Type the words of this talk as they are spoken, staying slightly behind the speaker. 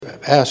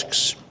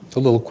asks a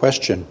little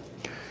question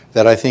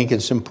that I think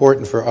it's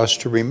important for us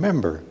to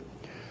remember.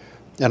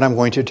 And I'm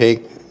going to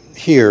take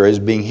here as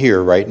being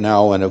here right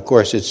now. And of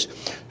course, it's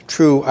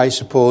true, I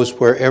suppose,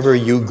 wherever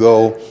you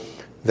go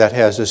that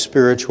has a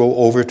spiritual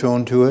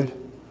overtone to it.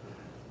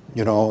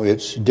 You know,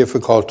 it's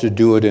difficult to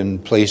do it in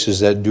places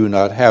that do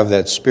not have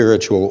that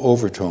spiritual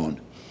overtone.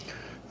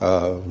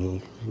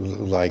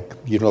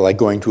 Like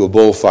going to a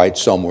bullfight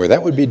somewhere.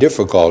 That would be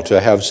difficult to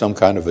have some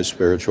kind of a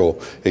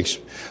spiritual,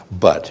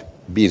 but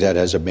be that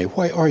as it may,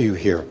 why are you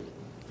here?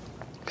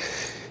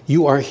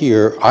 You are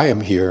here, I am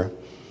here,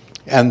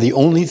 and the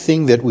only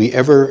thing that we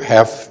ever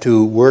have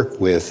to work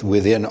with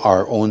within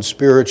our own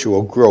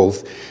spiritual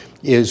growth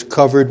is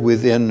covered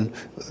within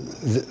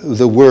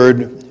the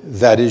word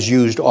that is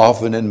used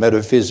often in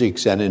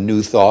metaphysics and in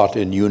New Thought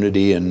and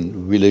unity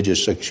and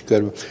religious.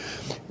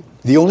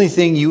 The only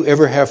thing you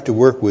ever have to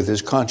work with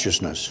is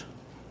consciousness.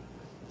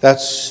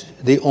 That's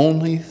the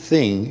only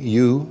thing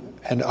you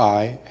and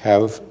I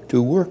have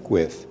to work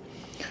with.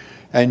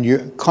 And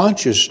your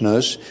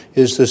consciousness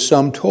is the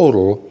sum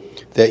total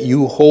that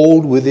you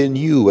hold within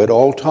you at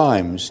all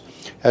times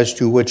as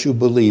to what you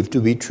believe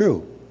to be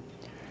true,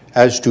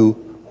 as to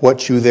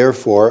what you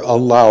therefore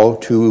allow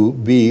to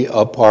be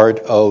a part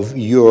of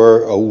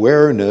your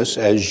awareness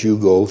as you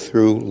go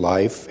through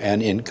life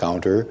and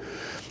encounter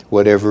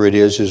whatever it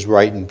is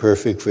right and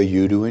perfect for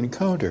you to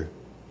encounter.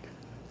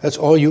 That's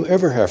all you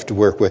ever have to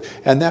work with.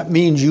 And that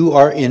means you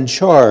are in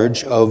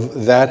charge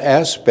of that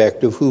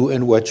aspect of who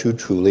and what you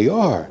truly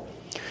are.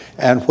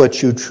 And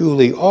what you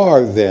truly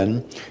are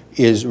then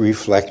is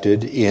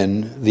reflected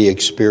in the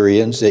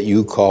experience that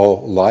you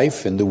call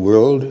life in the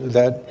world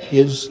that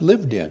is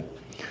lived in.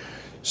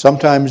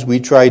 Sometimes we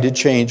try to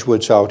change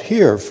what's out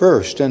here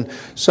first, and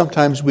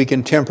sometimes we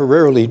can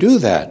temporarily do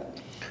that.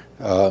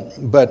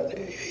 But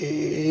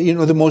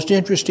the most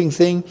interesting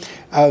thing,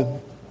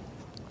 and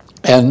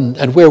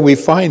where we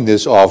find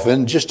this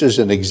often, just as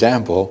an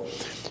example,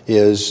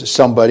 is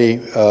somebody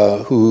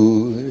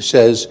who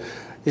says,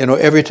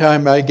 every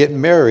time I get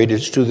married,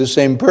 it's to the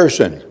same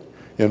person,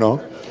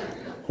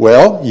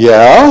 Well,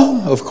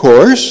 yeah, of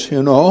course,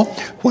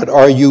 What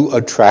are you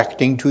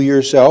attracting to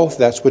yourself?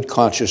 That's what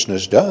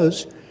consciousness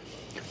does.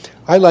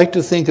 I like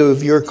to think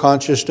of your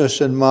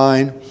consciousness and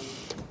mine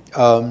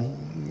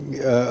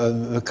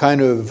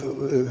kind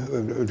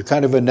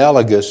of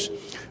analogous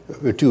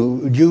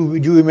to, do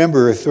you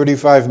remember a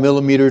 35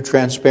 millimeter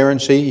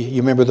transparency?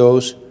 You remember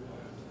those?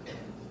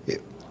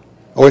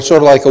 Oh, it's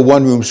sort of like a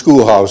one-room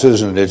schoolhouse,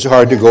 isn't it? It's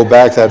hard to go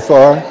back that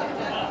far.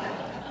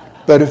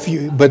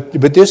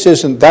 But this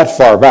isn't that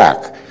far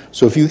back.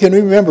 So if you can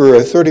remember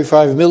a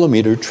 35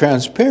 millimeter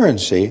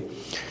transparency,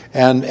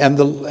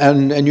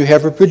 and you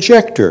have a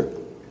projector,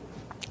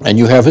 and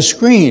you have a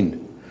screen,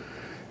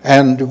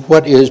 and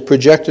what is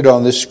projected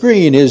on the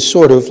screen is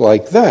sort of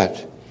like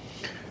that.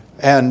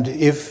 And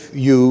if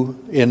you,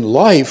 in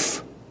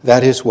life,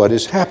 that is what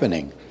is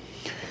happening.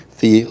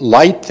 The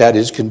light that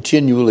is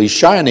continually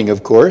shining,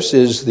 of course,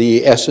 is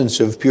the essence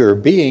of pure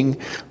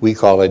being. We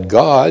call it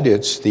God.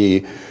 It's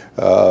the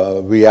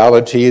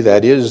reality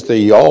that is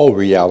the all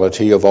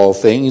reality of all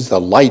things,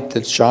 the light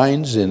that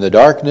shines in the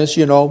darkness.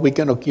 We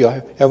can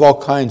have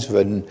all kinds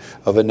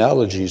of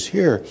analogies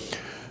here.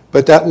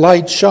 But that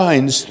light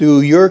shines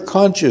through your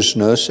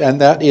consciousness,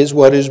 and that is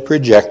what is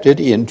projected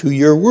into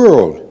your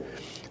world.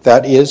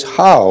 That is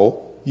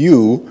how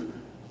you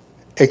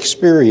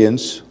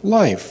experience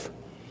life.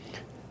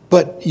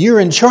 But you're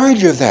in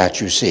charge of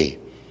that, you see.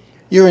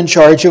 You're in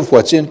charge of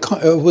what's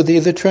with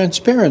the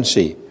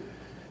transparency.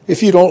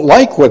 If you don't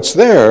like what's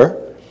there,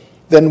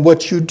 then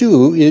what you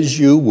do is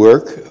you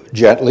work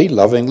gently,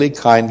 lovingly,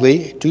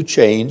 kindly to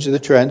change the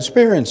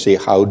transparency.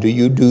 How do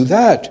you do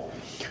that?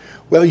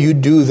 Well, you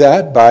do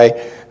that by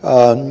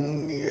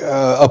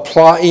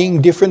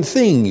applying different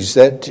things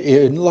that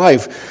in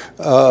life.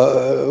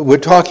 We're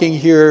talking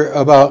here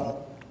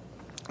about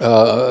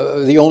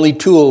the only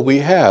tool we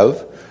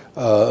have,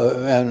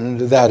 and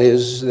that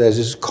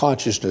is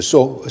consciousness.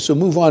 So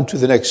move on to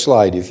the next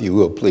slide, if you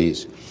will,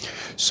 please.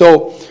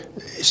 So,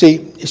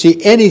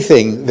 see,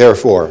 anything,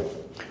 therefore,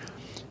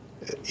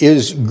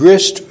 is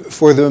grist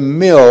for the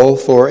mill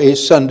for a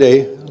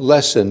Sunday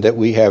lesson that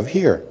we have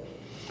here.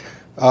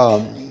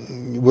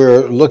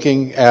 We're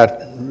looking at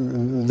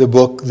the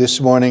book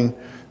this morning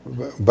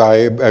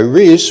by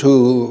Rees,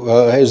 who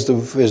has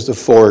the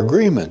four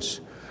agreements.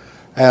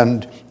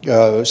 And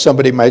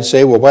somebody might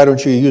say, well, why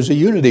don't you use a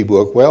unity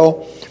book?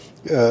 Well,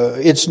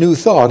 it's New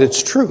Thought,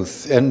 it's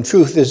truth, and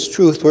truth is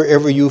truth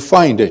wherever you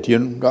find it.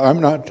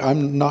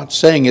 I'm not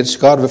saying it's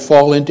got to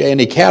fall into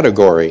any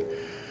category.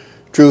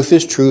 Truth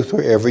is truth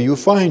wherever you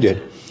find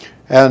it.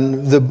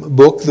 And the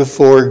book, The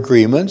Four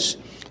Agreements,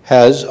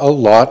 has a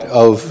lot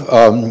of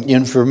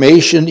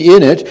information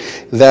in it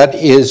that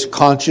is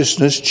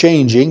consciousness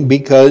changing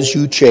because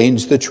you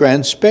change the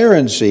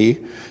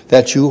transparency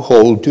that you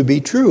hold to be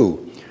true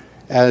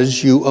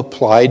as you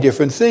apply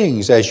different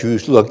things, as you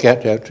look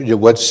at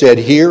what's said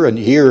here and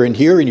here and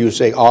here, and you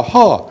say,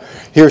 aha,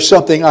 here's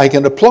something I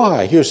can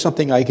apply, here's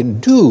something I can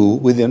do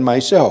within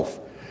myself.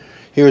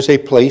 Here's a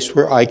place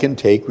where I can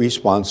take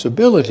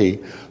responsibility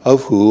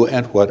of who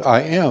and what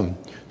I am.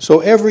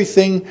 So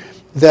everything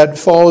that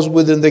falls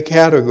within the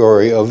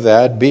category of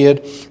that, be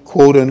it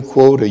quote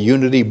unquote a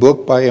unity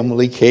book by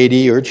Emily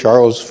Cady or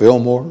Charles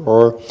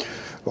Fillmore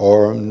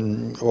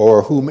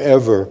or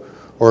whomever,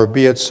 or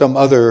be it some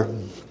other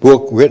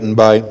book written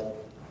by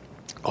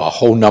a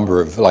whole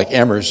number of, like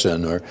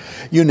Emerson, or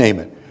you name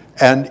it.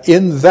 And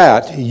in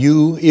that,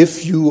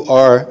 if you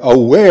are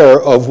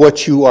aware of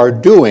what you are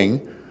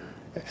doing,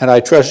 and I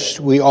trust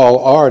we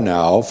all are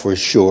now for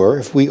sure,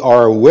 if we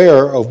are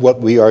aware of what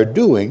we are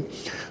doing,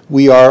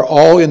 we are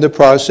all in the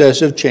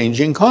process of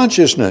changing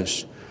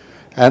consciousness.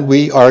 And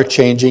we are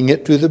changing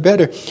it to the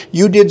better.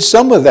 You did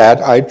some of that,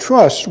 I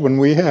trust, when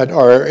we had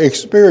our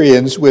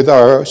experience with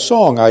our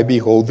song, I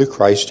Behold the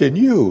Christ in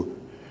You.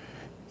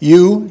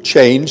 You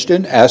changed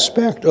an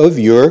aspect of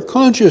your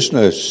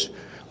consciousness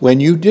when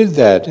you did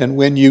that, and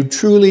when you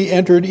truly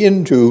entered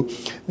into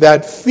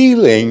that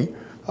feeling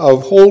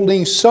of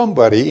holding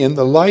somebody in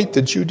the light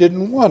that you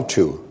didn't want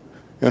to.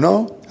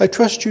 I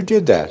trust you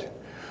did that.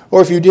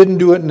 Or if you didn't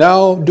do it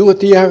now, do it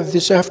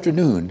this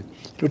afternoon.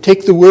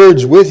 Take the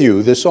words with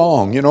you, the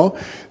song,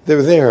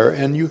 they're there,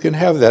 and you can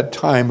have that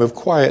time of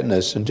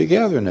quietness and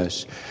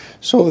togetherness.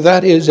 So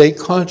that is a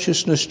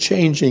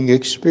consciousness-changing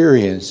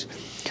experience.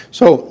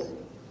 So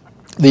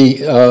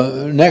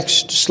the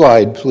next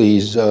slide,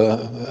 please.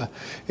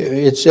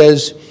 It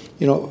says,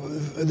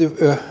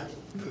 the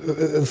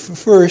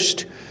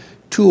first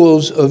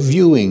tools of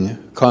viewing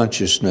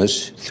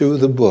consciousness through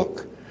the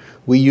book.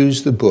 We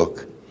use the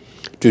book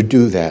to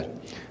do that.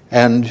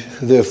 And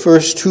the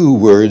first two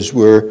words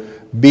were,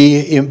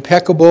 be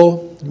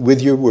impeccable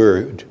with your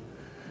word.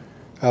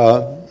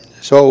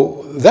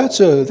 So that's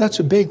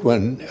a big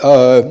one.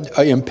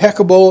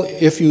 Impeccable,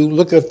 if you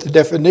look at the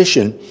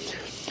definition,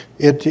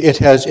 it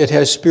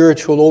has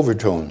spiritual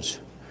overtones.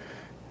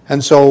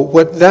 And so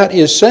what that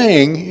is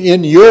saying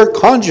in your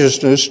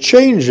consciousness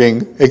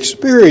changing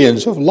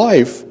experience of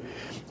life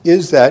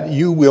is that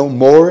you will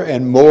more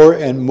and more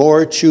and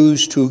more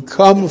choose to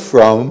come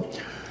from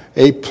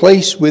a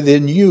place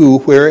within you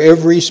where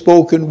every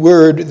spoken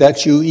word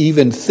that you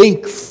even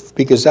think,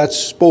 because that's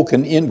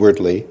spoken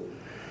inwardly,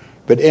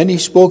 but any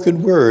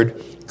spoken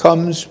word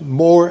comes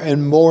more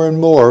and more and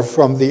more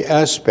from the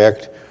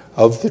aspect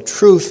of the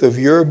truth of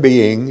your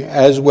being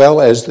as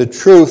well as the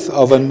truth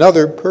of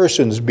another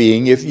person's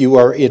being if you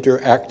are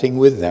interacting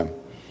with them.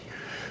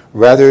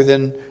 Rather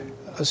than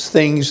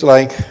things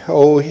like,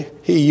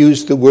 he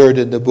used the word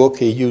in the book,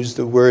 he used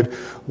the word.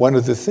 One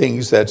of the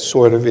things that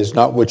sort of is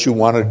not what you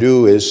want to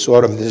do is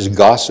sort of this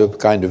gossip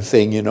kind of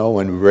thing,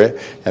 and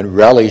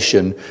relish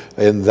in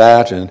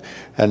that,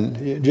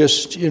 and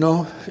just,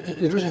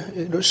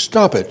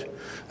 stop it,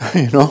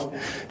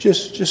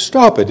 just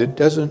stop it. It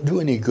doesn't do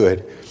any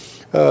good.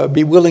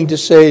 Be willing to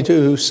say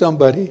to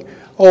somebody,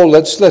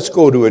 let's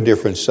go to a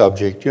different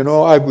subject.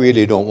 I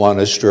really don't want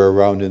to stir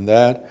around in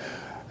that.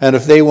 And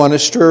if they want to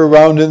stir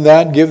around in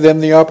that, give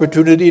them the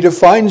opportunity to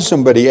find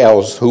somebody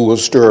else who will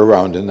stir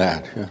around in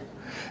that.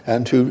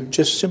 And to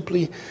just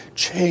simply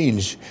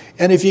change.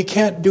 And if you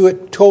can't do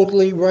it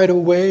totally right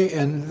away,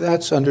 and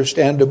that's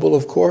understandable,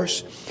 of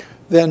course,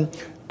 then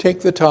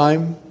take the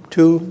time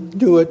to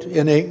do it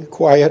in a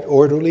quiet,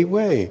 orderly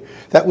way.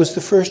 That was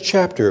the first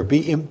chapter.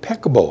 Be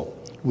impeccable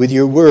with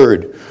your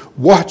word.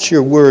 Watch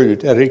your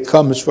word, that it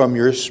comes from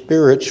your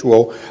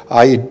spiritual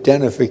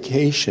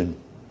identification.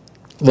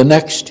 The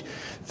next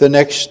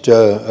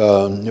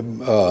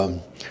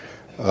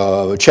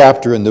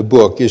chapter in the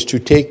book is to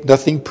take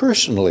nothing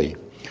personally.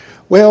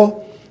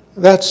 Well,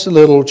 that's a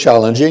little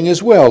challenging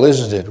as well,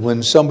 isn't it?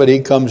 When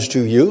somebody comes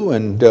to you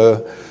and,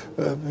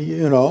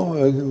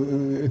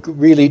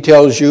 really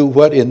tells you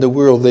what in the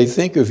world they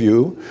think of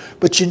you,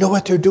 but you know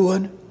what they're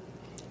doing?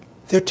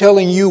 They're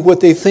telling you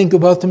what they think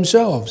about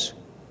themselves.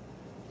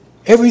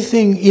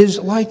 Everything is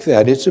like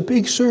that. It's a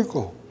big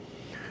circle.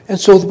 And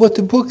so what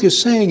the book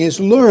is saying is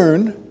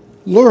learn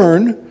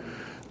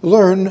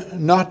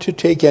not to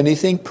take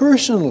anything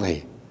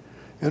personally.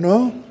 We're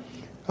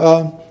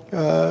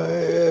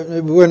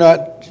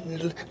not.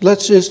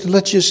 Let's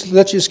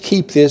just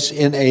keep this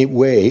in a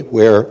way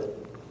where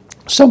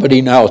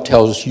somebody now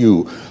tells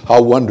you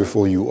how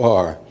wonderful you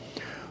are.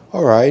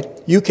 All right,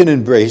 you can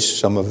embrace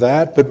some of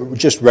that, but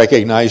just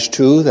recognize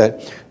too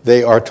that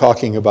they are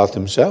talking about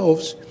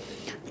themselves,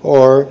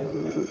 or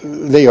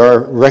they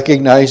are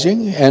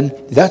recognizing, and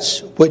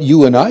that's what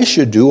you and I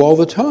should do all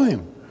the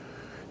time,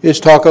 is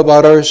talk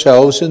about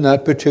ourselves in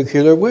that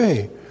particular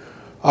way.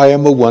 I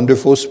am a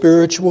wonderful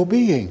spiritual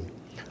being.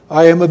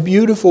 I am a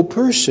beautiful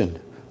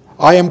person.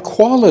 I am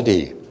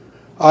quality.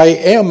 I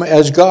am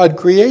as God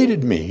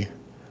created me.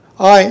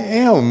 I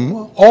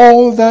am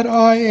all that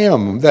I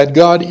am, that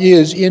God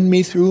is in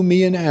me, through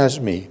me, and as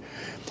me.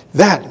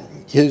 That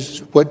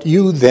is what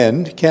you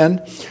then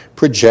can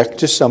project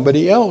to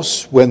somebody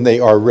else when they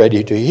are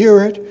ready to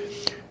hear it.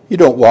 You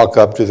don't walk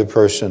up to the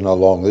person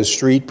along the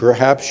street,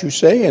 perhaps you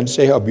say, and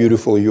say how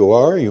beautiful you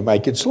are. You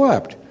might get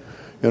slapped,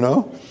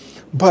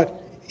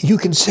 But you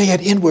can say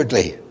it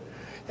inwardly.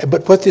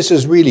 But what this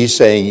is really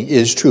saying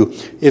is true.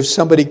 If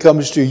somebody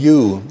comes to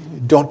you,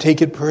 don't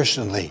take it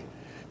personally,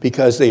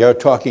 because they are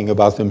talking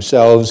about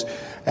themselves.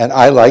 And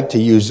I like to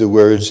use the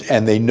words,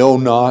 and they know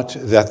not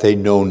that they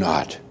know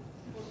not.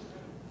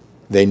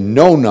 They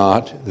know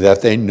not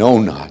that they know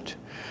not.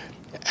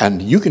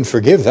 And you can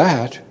forgive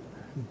that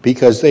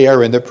because they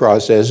are in the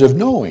process of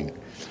knowing.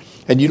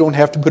 And you don't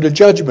have to put a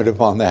judgment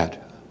upon that.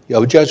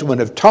 A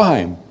judgment of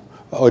time,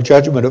 or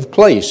judgment of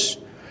place.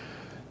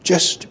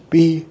 Just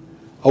be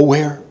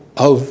aware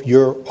of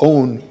your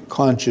own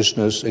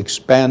consciousness,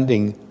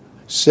 expanding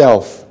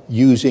self,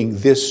 using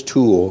this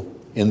tool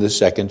in the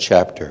second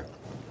chapter.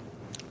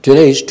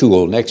 Today's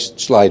tool, next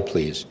slide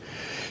please,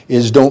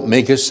 is don't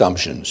make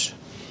assumptions.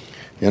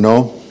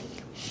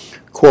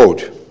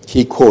 Quote,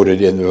 he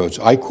quoted in those,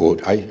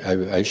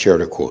 I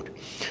shared a quote.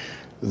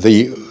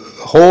 The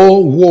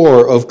whole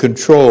war of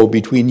control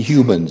between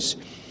humans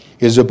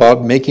is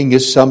about making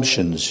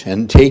assumptions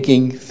and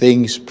taking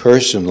things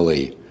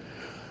personally.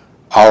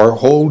 Our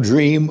whole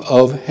dream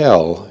of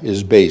hell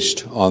is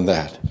based on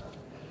that.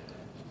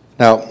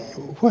 Now,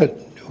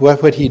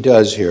 what he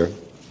does here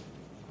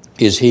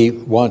is he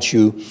wants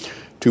you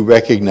to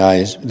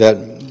recognize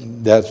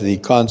that the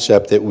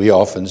concept that we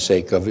often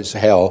think of is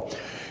hell.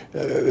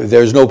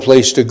 There's no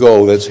place to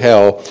go that's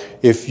hell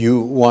if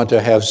you want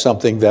to have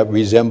something that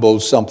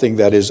resembles something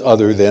that is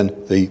other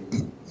than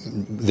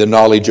the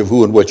knowledge of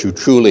who and what you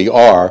truly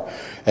are,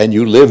 and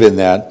you live in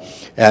that,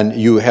 and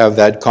you have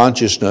that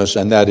consciousness,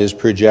 and that is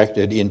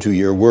projected into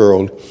your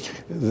world.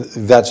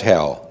 That's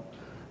hell.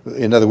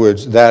 In other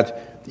words,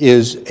 that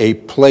is a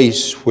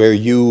place where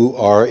you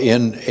are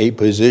in a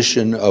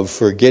position of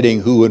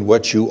forgetting who and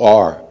what you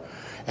are.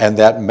 And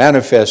that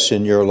manifests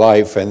in your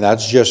life, and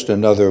that's just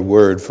another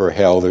word for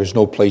hell. There's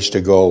no place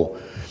to go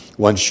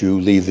once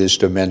you leave this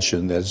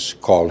dimension that's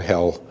called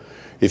hell.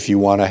 If you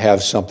want to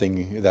have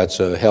something that's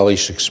a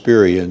hellish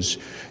experience,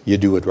 you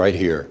do it right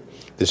here.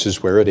 This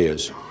is where it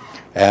is.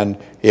 And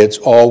it's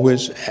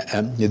always,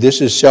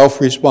 this is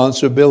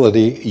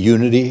self-responsibility.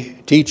 Unity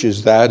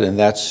teaches that, and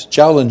that's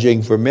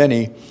challenging for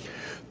many.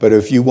 But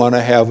if you want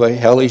to have a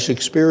hellish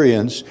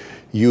experience,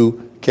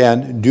 you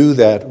can do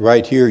that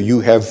right here.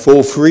 You have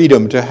full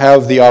freedom to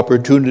have the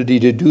opportunity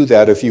to do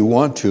that if you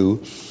want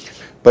to,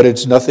 but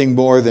it's nothing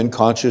more than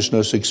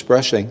consciousness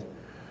expressing.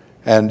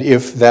 And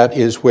if that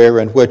is where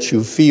and what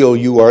you feel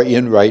you are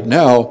in right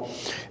now,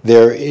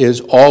 there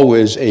is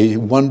always a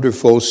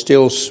wonderful,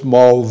 still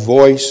small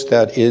voice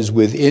that is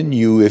within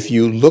you, if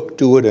you look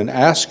to it and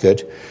ask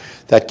it,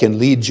 that can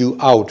lead you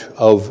out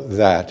of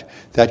that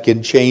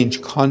can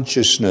change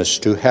consciousness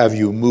to have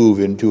you move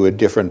into a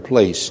different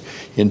place,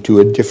 into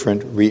a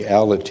different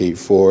reality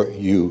for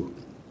you.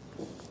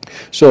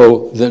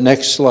 So the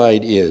next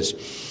slide is,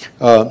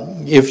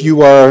 if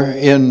you are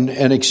in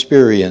an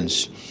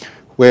experience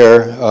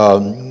where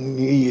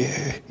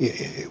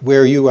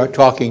you are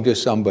talking to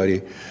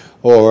somebody,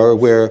 or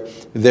where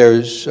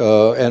there's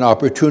an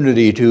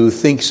opportunity to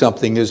think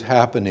something is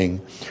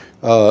happening,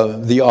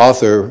 the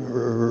author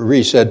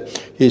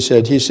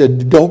he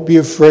said, don't be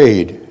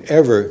afraid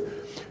ever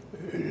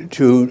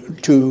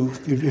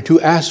to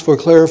ask for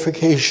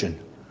clarification,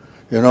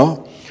 then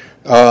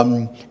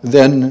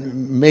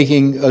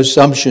making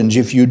assumptions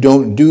if you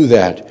don't do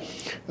that,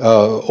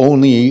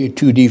 only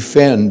to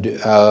defend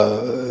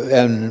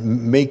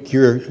and make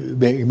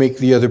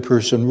the other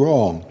person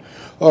wrong.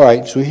 All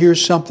right, so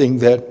here's something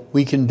that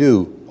we can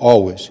do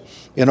always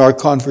in our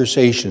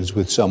conversations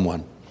with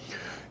someone.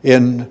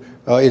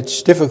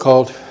 It's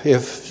difficult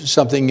if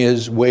something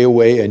is way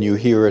away and you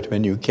hear it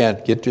and you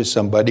can't get to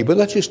somebody, but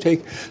let's just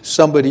take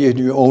somebody in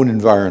your own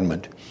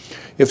environment.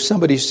 If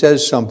somebody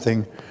says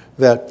something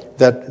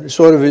that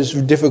sort of is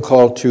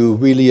difficult to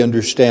really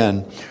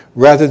understand,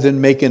 rather than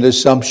make an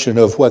assumption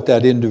of what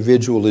that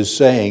individual is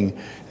saying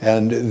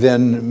and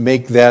then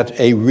make that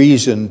a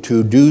reason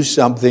to do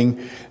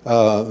something,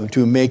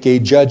 to make a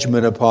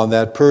judgment upon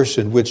that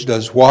person, which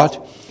does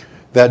what?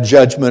 That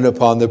judgment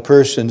upon the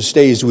person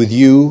stays with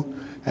you,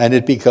 and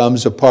it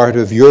becomes a part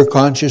of your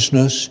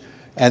consciousness,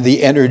 and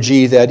the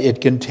energy that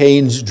it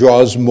contains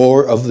draws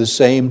more of the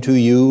same to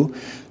you.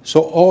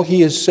 So all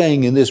he is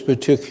saying in this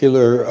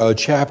particular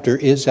chapter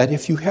is that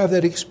if you have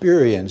that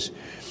experience,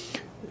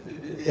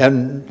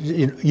 and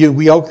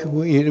we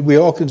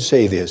all can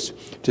say this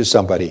to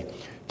somebody,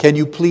 can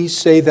you please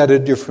say that a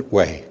different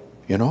way?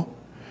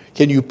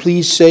 Can you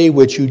please say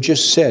what you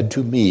just said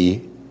to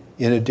me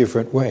in a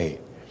different way?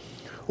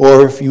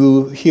 Or if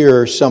you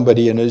hear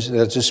somebody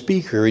that's a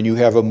speaker and you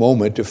have a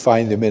moment to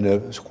find them in a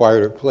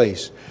quieter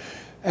place,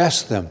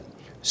 ask them,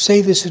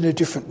 say this in a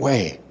different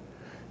way.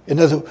 And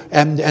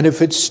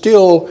if it's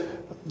still,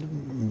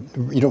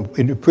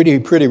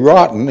 pretty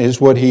rotten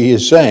is what he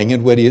is saying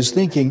and what he is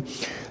thinking,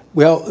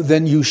 well,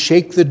 then you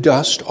shake the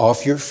dust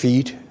off your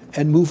feet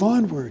and move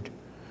onward.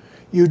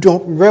 You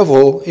don't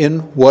revel in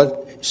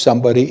what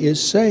somebody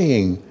is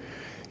saying.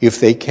 If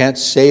they can't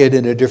say it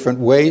in a different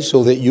way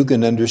so that you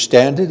can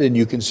understand it and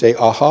you can say,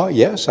 aha,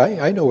 yes,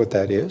 I know what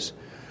that is,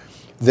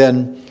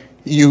 then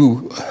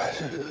you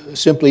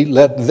simply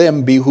let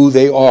them be who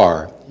they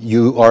are.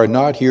 You are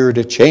not here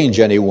to change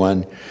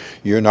anyone.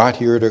 You're not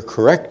here to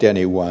correct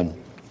anyone.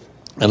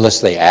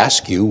 Unless they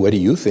ask you, what do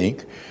you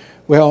think?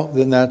 Well,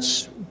 then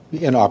that's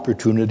an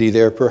opportunity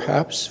there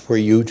perhaps for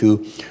you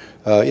to,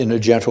 in a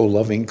gentle,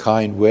 loving,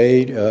 kind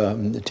way,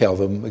 tell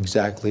them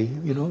exactly,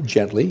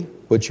 gently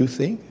what you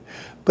think.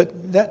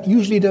 But that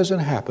usually doesn't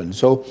happen.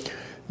 So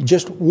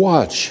just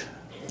watch.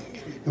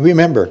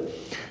 Remember,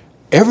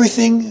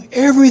 everything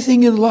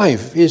in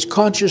life is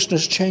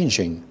consciousness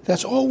changing.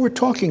 That's all we're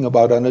talking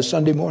about on a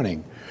Sunday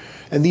morning.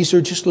 And these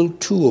are just little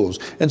tools.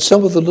 And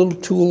some of the little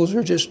tools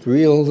are just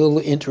real little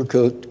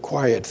intricate,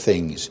 quiet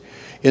things.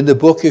 In the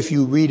book, if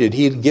you read it,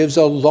 he gives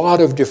a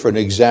lot of different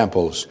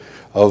examples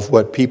of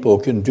what people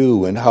can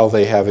do and how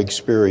they have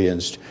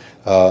experienced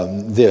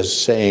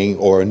this, saying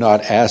or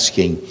not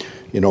asking,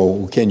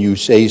 can you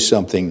say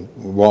something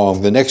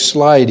wrong? The next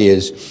slide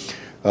is,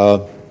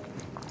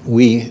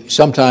 we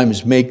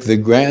sometimes make the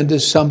grand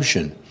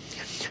assumption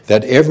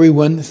that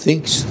everyone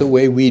thinks the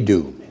way we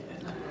do.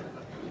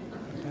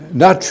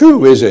 Not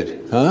true, is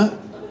it? Huh?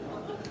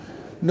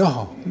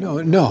 No.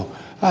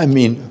 I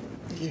mean,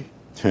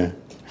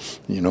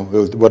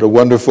 what a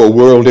wonderful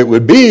world it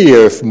would be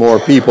if more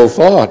people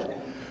thought,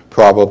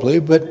 probably.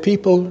 But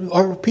people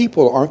are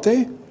people, aren't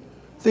they?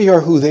 They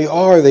are who they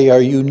are. They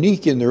are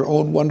unique in their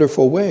own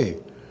wonderful way.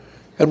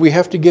 And we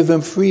have to give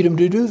them freedom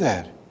to do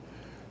that.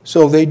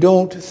 So they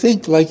don't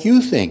think like you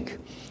think,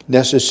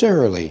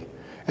 necessarily.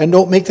 And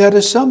don't make that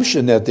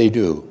assumption that they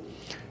do.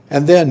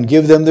 And then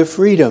give them the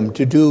freedom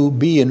to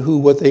be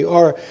and what they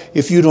are.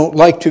 If you don't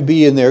like to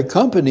be in their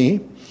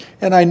company,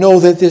 and I know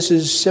that this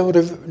is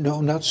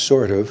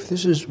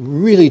this is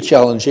really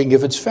challenging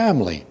if it's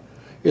family,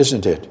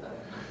 isn't it?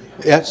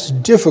 That's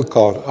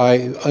difficult,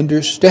 I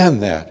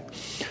understand that.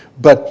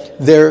 But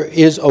there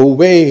is a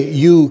way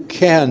you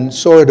can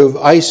sort of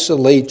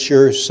isolate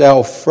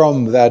yourself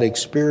from that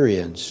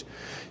experience.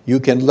 You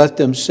can let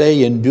them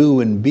say and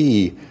do and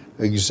be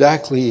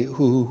exactly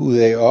who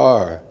they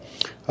are.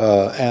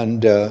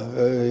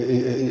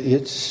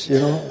 It's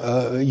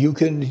you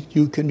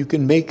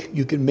can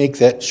make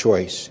that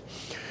choice.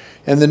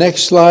 And the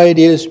next slide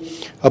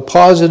is a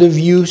positive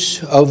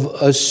use of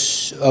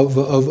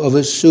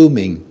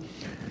assuming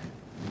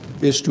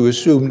is to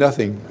assume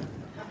nothing.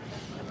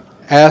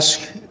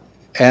 Ask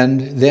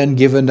and then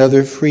give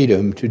another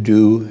freedom to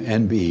do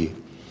and be.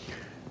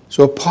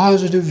 So a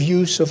positive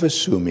use of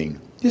assuming.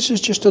 This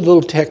is just a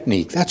little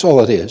technique. That's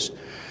all it is.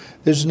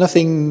 There's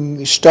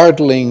nothing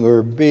startling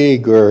or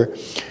big,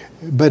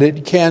 but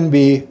it can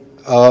be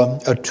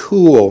a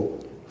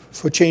tool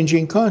for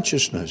changing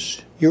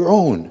consciousness, your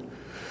own.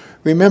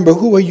 Remember,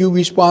 who are you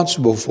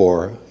responsible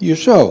for?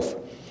 Yourself.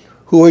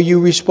 Who are you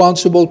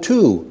responsible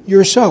to?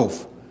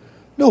 Yourself.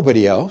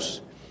 Nobody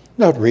else.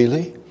 Not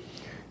really.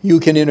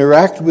 You can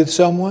interact with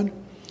someone,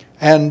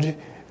 and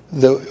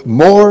the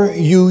more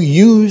you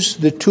use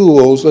the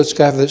tools, let's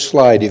have this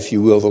slide, if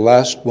you will, the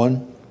last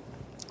one.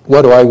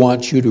 What do I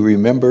want you to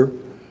remember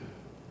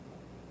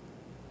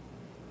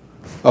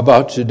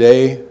about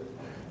today?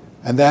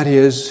 And that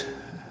is,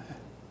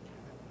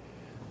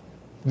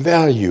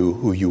 value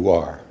who you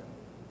are.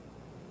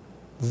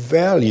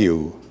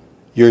 Value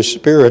your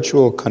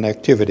spiritual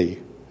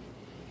connectivity.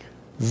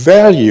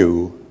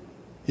 Value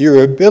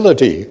your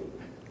ability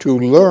to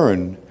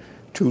learn,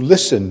 to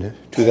listen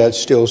to that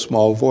still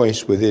small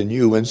voice within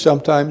you. And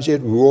sometimes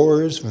it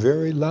roars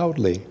very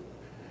loudly.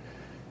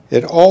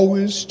 It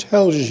always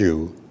tells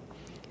you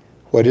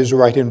what is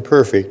right and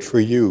perfect for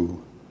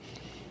you.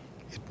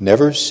 It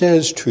never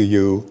says to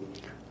you,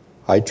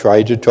 I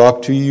tried to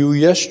talk to you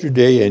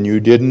yesterday and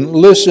you didn't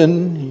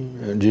listen,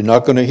 and you're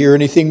not going to hear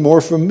anything more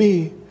from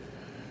me.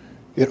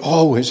 It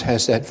always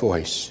has that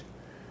voice.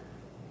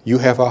 You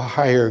have a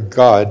higher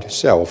God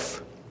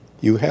self.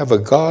 You have a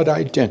God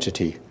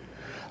identity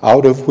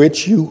out of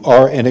which you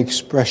are an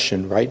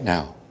expression right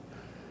now.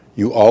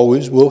 You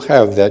always will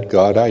have that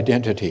God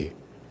identity.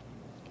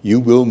 You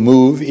will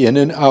move in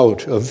and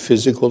out of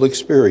physical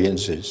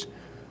experiences,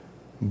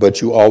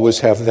 but you always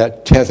have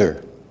that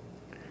tether,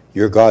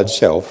 your God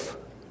self,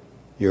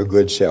 your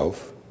good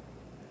self.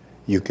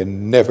 You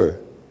can never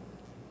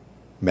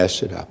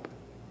mess it up.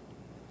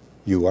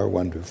 You are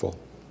wonderful.